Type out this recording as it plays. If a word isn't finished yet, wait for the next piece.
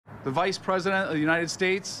the Vice President of the United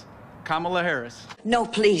States, Kamala Harris. No,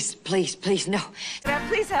 please, please, please, no.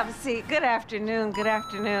 Please have a seat. Good afternoon, good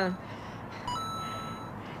afternoon.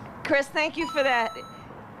 Chris, thank you for that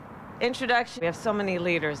introduction. We have so many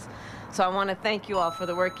leaders, so I want to thank you all for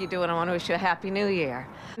the work you do, and I want to wish you a Happy New Year.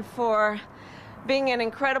 And for being an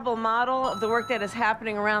incredible model of the work that is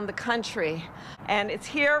happening around the country. And it's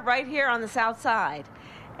here, right here on the South Side.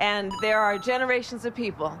 And there are generations of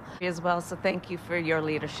people as well, so thank you for your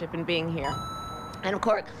leadership and being here. And of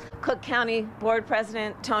course, Cook County Board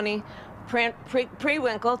President Tony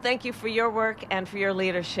Prewinkle, thank you for your work and for your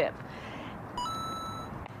leadership.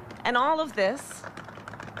 And all of this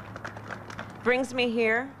brings me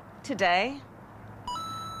here today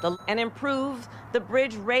and improve the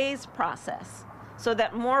bridge raise process so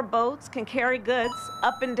that more boats can carry goods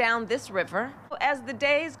up and down this river. As the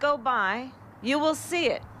days go by, you will see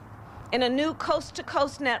it in a new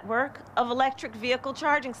coast-to-coast network of electric vehicle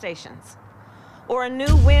charging stations, or a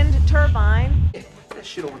new wind turbine. Put that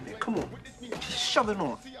shit over there, come on. Just shove it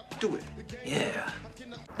on, do it. Yeah.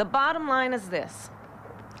 The bottom line is this.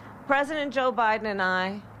 President Joe Biden and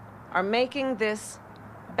I are making this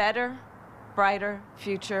better, brighter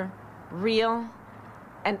future real,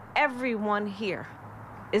 and everyone here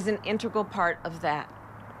is an integral part of that.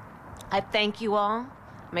 I thank you all.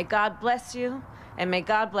 May God bless you, and may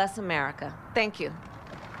God bless America. Thank you.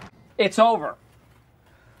 It's over.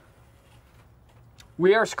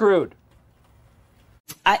 We are screwed.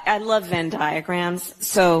 I love Venn diagrams,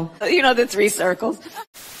 so, you know, the 3 circles.